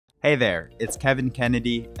Hey there, it's Kevin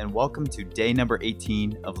Kennedy, and welcome to day number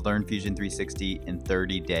 18 of Learn Fusion 360 in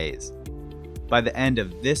 30 days. By the end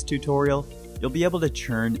of this tutorial, you'll be able to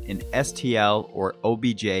turn an STL or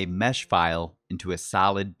OBJ mesh file into a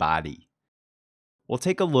solid body. We'll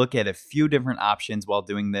take a look at a few different options while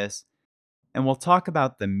doing this, and we'll talk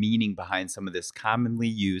about the meaning behind some of this commonly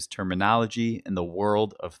used terminology in the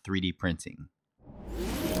world of 3D printing.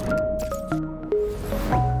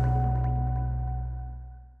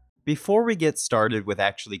 Before we get started with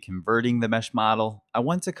actually converting the mesh model, I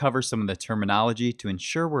want to cover some of the terminology to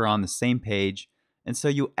ensure we're on the same page and so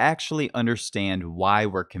you actually understand why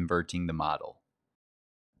we're converting the model.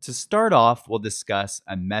 To start off, we'll discuss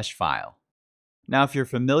a mesh file. Now, if you're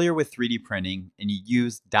familiar with 3D printing and you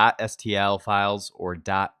use .stl files or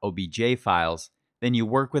 .obj files, then you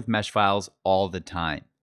work with mesh files all the time.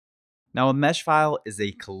 Now, a mesh file is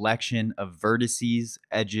a collection of vertices,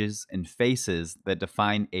 edges, and faces that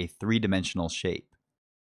define a three-dimensional shape.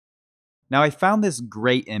 Now, I found this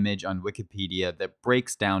great image on Wikipedia that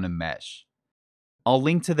breaks down a mesh. I'll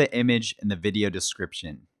link to the image in the video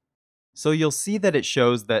description. So you'll see that it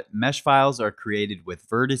shows that mesh files are created with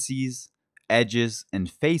vertices, edges,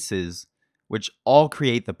 and faces, which all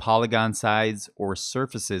create the polygon sides or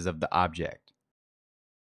surfaces of the object.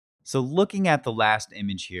 So looking at the last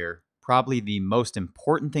image here, probably the most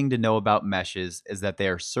important thing to know about meshes is that they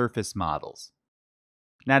are surface models.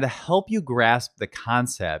 Now, to help you grasp the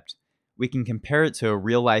concept, we can compare it to a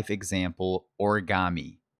real-life example,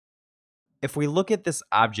 origami. If we look at this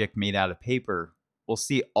object made out of paper, we'll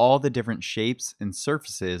see all the different shapes and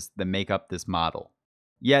surfaces that make up this model.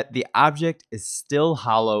 Yet, the object is still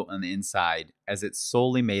hollow on the inside as it's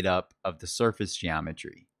solely made up of the surface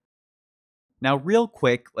geometry. Now, real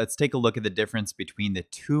quick, let's take a look at the difference between the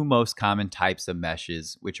two most common types of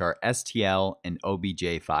meshes, which are STL and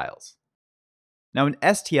OBJ files. Now, an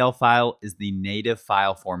STL file is the native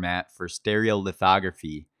file format for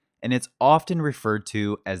stereolithography, and it's often referred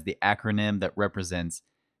to as the acronym that represents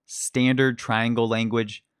Standard Triangle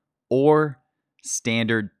Language or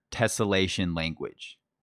Standard Tessellation Language.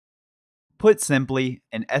 Put simply,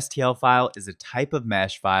 an STL file is a type of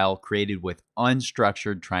mesh file created with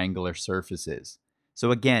unstructured triangular surfaces. So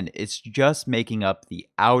again, it's just making up the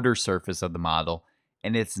outer surface of the model,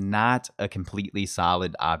 and it's not a completely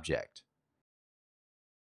solid object.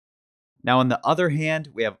 Now, on the other hand,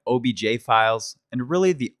 we have OBJ files, and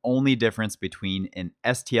really the only difference between an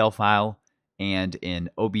STL file and an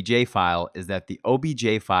OBJ file is that the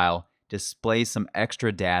OBJ file displays some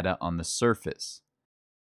extra data on the surface.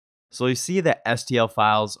 So you see that STL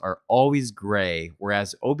files are always gray,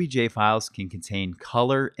 whereas OBJ files can contain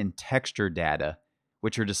color and texture data,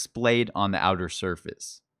 which are displayed on the outer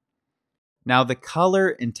surface. Now, the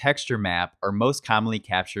color and texture map are most commonly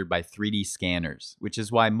captured by 3D scanners, which is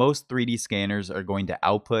why most 3D scanners are going to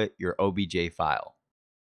output your OBJ file.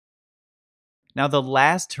 Now, the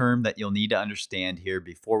last term that you'll need to understand here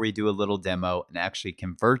before we do a little demo and actually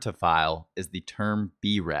convert a file is the term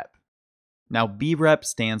BREP. Now, BREP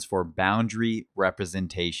stands for Boundary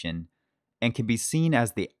Representation and can be seen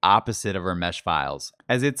as the opposite of our mesh files,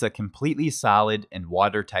 as it's a completely solid and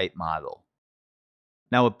watertight model.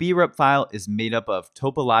 Now, a BREP file is made up of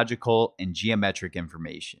topological and geometric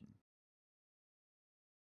information.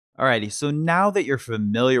 Alrighty, so now that you're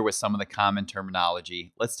familiar with some of the common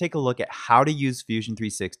terminology, let's take a look at how to use Fusion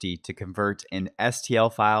 360 to convert an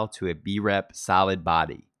STL file to a BREP solid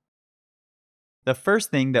body. The first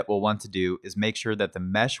thing that we'll want to do is make sure that the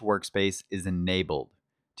mesh workspace is enabled.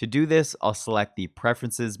 To do this, I'll select the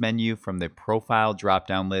Preferences menu from the Profile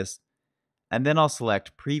drop-down list, and then I'll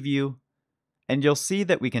select Preview, and you'll see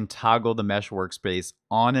that we can toggle the mesh workspace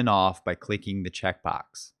on and off by clicking the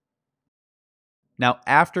checkbox. Now,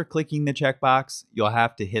 after clicking the checkbox, you'll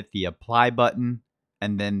have to hit the Apply button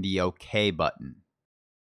and then the OK button.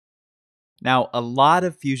 Now, a lot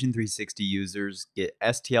of Fusion 360 users get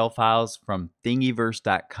STL files from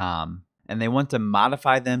thingiverse.com, and they want to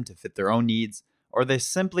modify them to fit their own needs, or they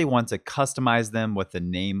simply want to customize them with a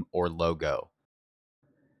name or logo.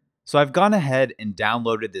 So I've gone ahead and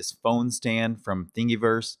downloaded this phone stand from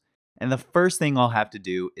Thingiverse, and the first thing I'll have to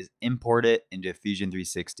do is import it into Fusion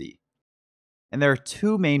 360. And there are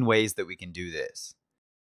two main ways that we can do this.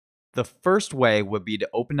 The first way would be to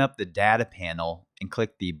open up the data panel and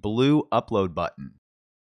click the blue upload button.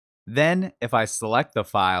 Then, if I select the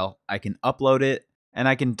file, I can upload it, and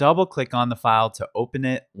I can double click on the file to open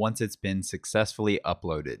it once it's been successfully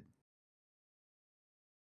uploaded.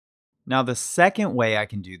 Now, the second way I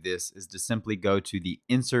can do this is to simply go to the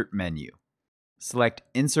Insert menu. Select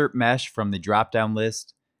Insert Mesh from the drop-down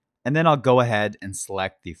list, and then I'll go ahead and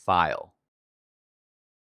select the file.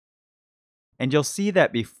 And you'll see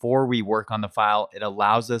that before we work on the file, it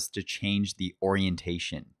allows us to change the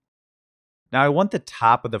orientation. Now I want the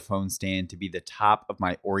top of the phone stand to be the top of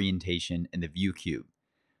my orientation in the view cube.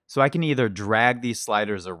 So I can either drag these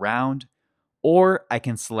sliders around, or I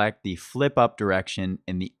can select the flip up direction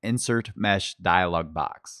in the Insert Mesh dialog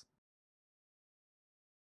box.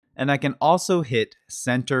 And I can also hit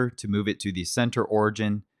center to move it to the center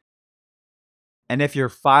origin. And if your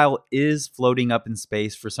file is floating up in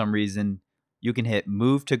space for some reason, you can hit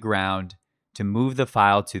move to ground to move the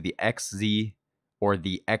file to the XZ or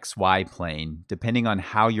the XY plane, depending on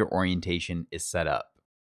how your orientation is set up.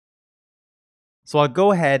 So I'll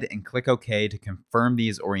go ahead and click OK to confirm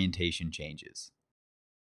these orientation changes.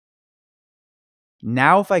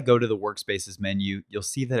 Now if I go to the Workspaces menu, you'll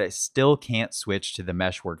see that I still can't switch to the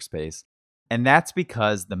Mesh workspace. And that's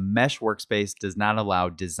because the Mesh workspace does not allow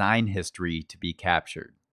design history to be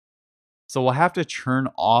captured. So we'll have to turn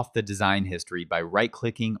off the design history by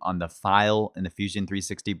right-clicking on the file in the Fusion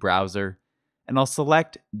 360 browser, and I'll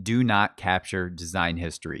select Do Not Capture Design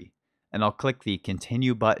History, and I'll click the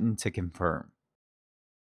Continue button to confirm.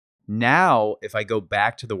 Now, if I go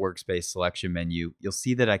back to the Workspace selection menu, you'll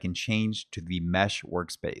see that I can change to the Mesh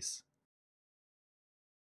workspace.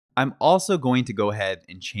 I'm also going to go ahead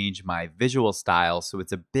and change my visual style so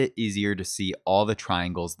it's a bit easier to see all the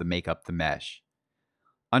triangles that make up the mesh.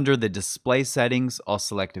 Under the display settings, I'll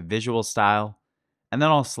select visual style, and then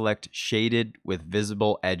I'll select shaded with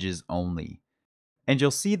visible edges only. And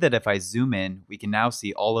you'll see that if I zoom in, we can now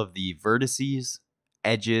see all of the vertices,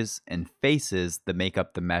 edges, and faces that make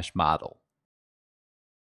up the mesh model.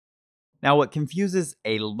 Now, what confuses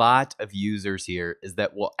a lot of users here is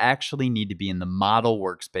that we'll actually need to be in the model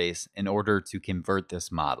workspace in order to convert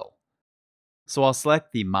this model. So I'll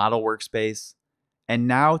select the model workspace, and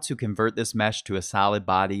now to convert this mesh to a solid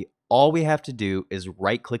body, all we have to do is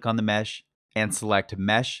right-click on the mesh and select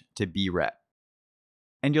Mesh to BREP.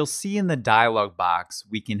 And you'll see in the dialog box,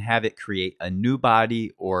 we can have it create a new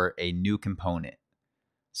body or a new component.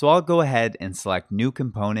 So I'll go ahead and select New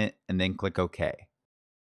Component and then click OK.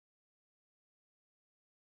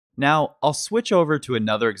 Now, I'll switch over to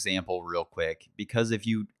another example real quick, because if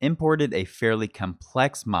you imported a fairly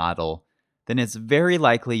complex model, then it's very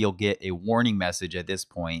likely you'll get a warning message at this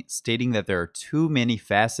point stating that there are too many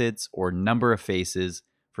facets or number of faces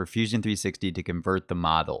for Fusion 360 to convert the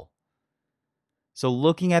model. So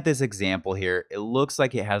looking at this example here, it looks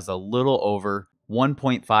like it has a little over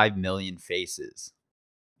 1.5 million faces.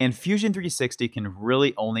 And Fusion 360 can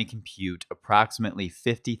really only compute approximately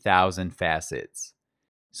 50,000 facets.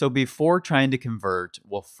 So before trying to convert,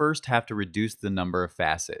 we'll first have to reduce the number of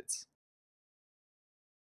facets.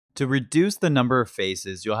 To reduce the number of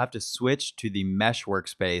faces, you'll have to switch to the Mesh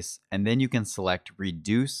workspace, and then you can select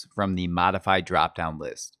Reduce from the Modify drop-down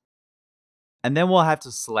list. And then we'll have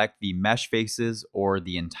to select the mesh faces or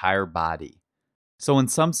the entire body. So in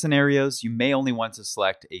some scenarios, you may only want to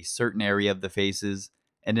select a certain area of the faces,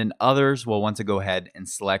 and in others, we'll want to go ahead and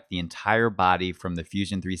select the entire body from the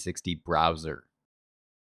Fusion 360 browser.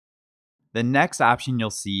 The next option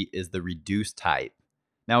you'll see is the Reduce type.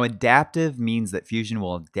 Now, adaptive means that Fusion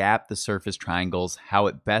will adapt the surface triangles how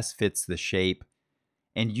it best fits the shape,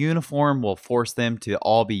 and uniform will force them to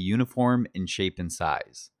all be uniform in shape and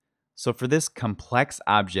size. So for this complex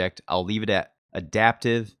object, I'll leave it at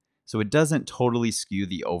adaptive so it doesn't totally skew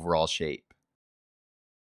the overall shape.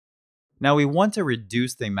 Now we want to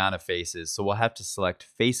reduce the amount of faces, so we'll have to select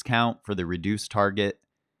face count for the reduce target.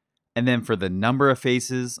 And then for the number of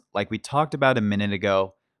faces, like we talked about a minute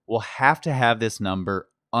ago, we'll have to have this number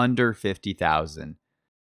under 50,000.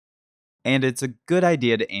 And it's a good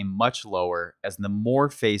idea to aim much lower, as the more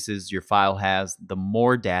faces your file has, the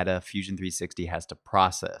more data Fusion 360 has to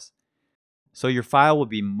process. So your file will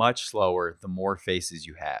be much slower the more faces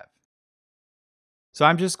you have. So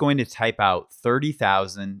I'm just going to type out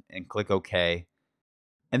 30,000 and click OK.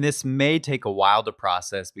 And this may take a while to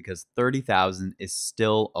process because 30,000 is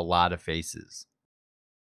still a lot of faces.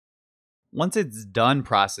 Once it's done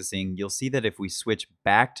processing, you'll see that if we switch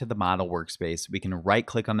back to the model workspace, we can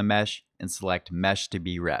right-click on the mesh and select Mesh to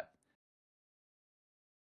BREP.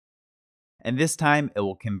 And this time it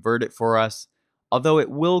will convert it for us, although it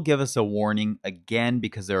will give us a warning again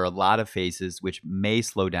because there are a lot of faces which may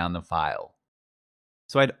slow down the file.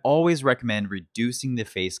 So I'd always recommend reducing the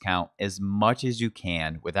face count as much as you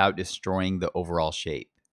can without destroying the overall shape.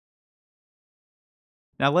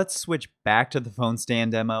 Now let's switch back to the phone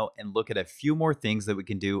stand demo and look at a few more things that we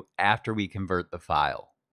can do after we convert the file.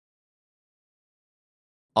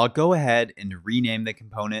 I'll go ahead and rename the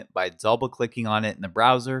component by double-clicking on it in the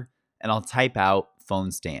browser, and I'll type out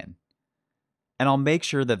phone stand. And I'll make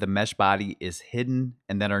sure that the mesh body is hidden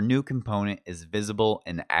and that our new component is visible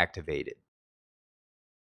and activated.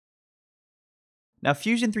 Now,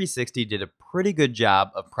 Fusion 360 did a pretty good job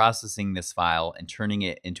of processing this file and turning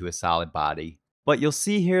it into a solid body. But you'll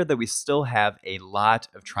see here that we still have a lot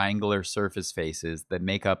of triangular surface faces that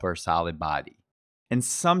make up our solid body. And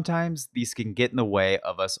sometimes these can get in the way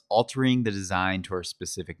of us altering the design to our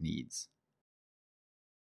specific needs.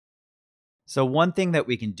 So one thing that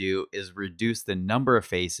we can do is reduce the number of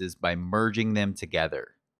faces by merging them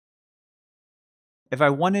together. If I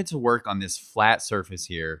wanted to work on this flat surface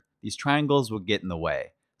here, these triangles would get in the way.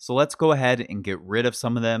 So let's go ahead and get rid of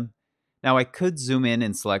some of them. Now I could zoom in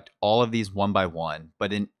and select all of these one by one,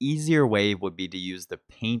 but an easier way would be to use the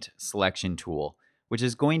paint selection tool, which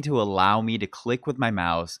is going to allow me to click with my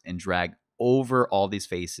mouse and drag over all these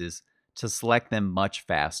faces to select them much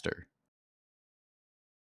faster.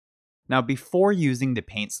 Now before using the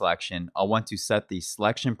paint selection, I'll want to set the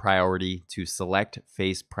selection priority to select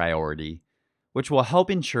face priority, which will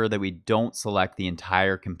help ensure that we don't select the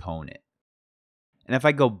entire component. And if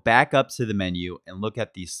I go back up to the menu and look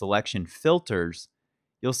at the selection filters,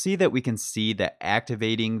 you'll see that we can see that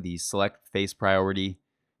activating the select face priority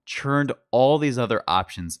turned all these other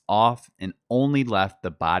options off and only left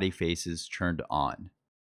the body faces turned on,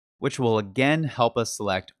 which will again help us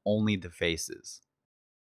select only the faces.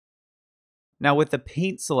 Now with the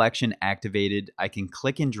paint selection activated, I can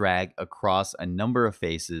click and drag across a number of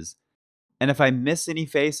faces, and if I miss any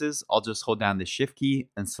faces, I'll just hold down the Shift key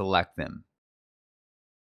and select them.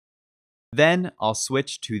 Then I'll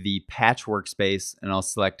switch to the Patch workspace and I'll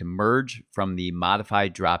select Merge from the Modify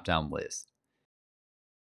drop-down list.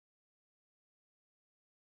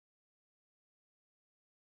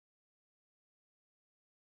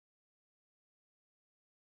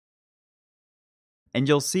 And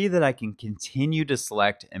you'll see that I can continue to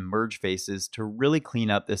select and merge faces to really clean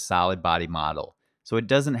up this solid body model, so it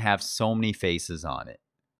doesn't have so many faces on it.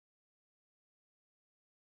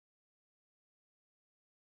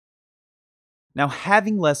 Now,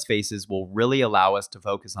 having less faces will really allow us to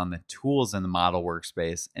focus on the tools in the model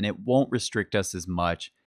workspace, and it won't restrict us as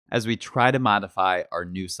much as we try to modify our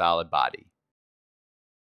new solid body.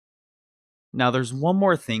 Now, there's one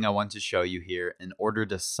more thing I want to show you here in order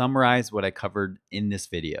to summarize what I covered in this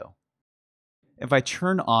video. If I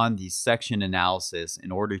turn on the section analysis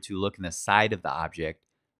in order to look in the side of the object,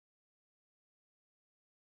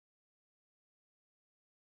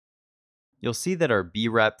 you'll see that our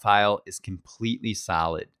BREP file is completely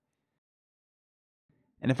solid.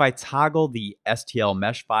 And if I toggle the STL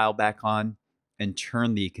Mesh file back on and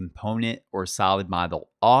turn the component or solid model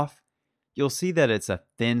off, you'll see that it's a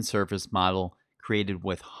thin surface model created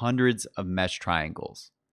with hundreds of mesh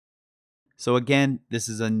triangles. So again, this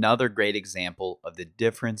is another great example of the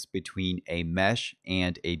difference between a mesh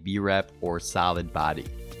and a BREP or solid body.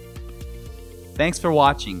 Thanks for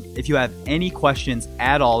watching. If you have any questions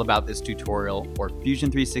at all about this tutorial or Fusion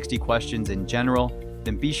 360 questions in general,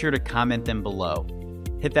 then be sure to comment them below.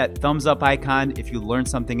 Hit that thumbs up icon if you learned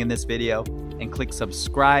something in this video, and click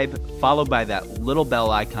subscribe followed by that little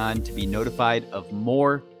bell icon to be notified of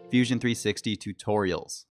more Fusion 360 tutorials.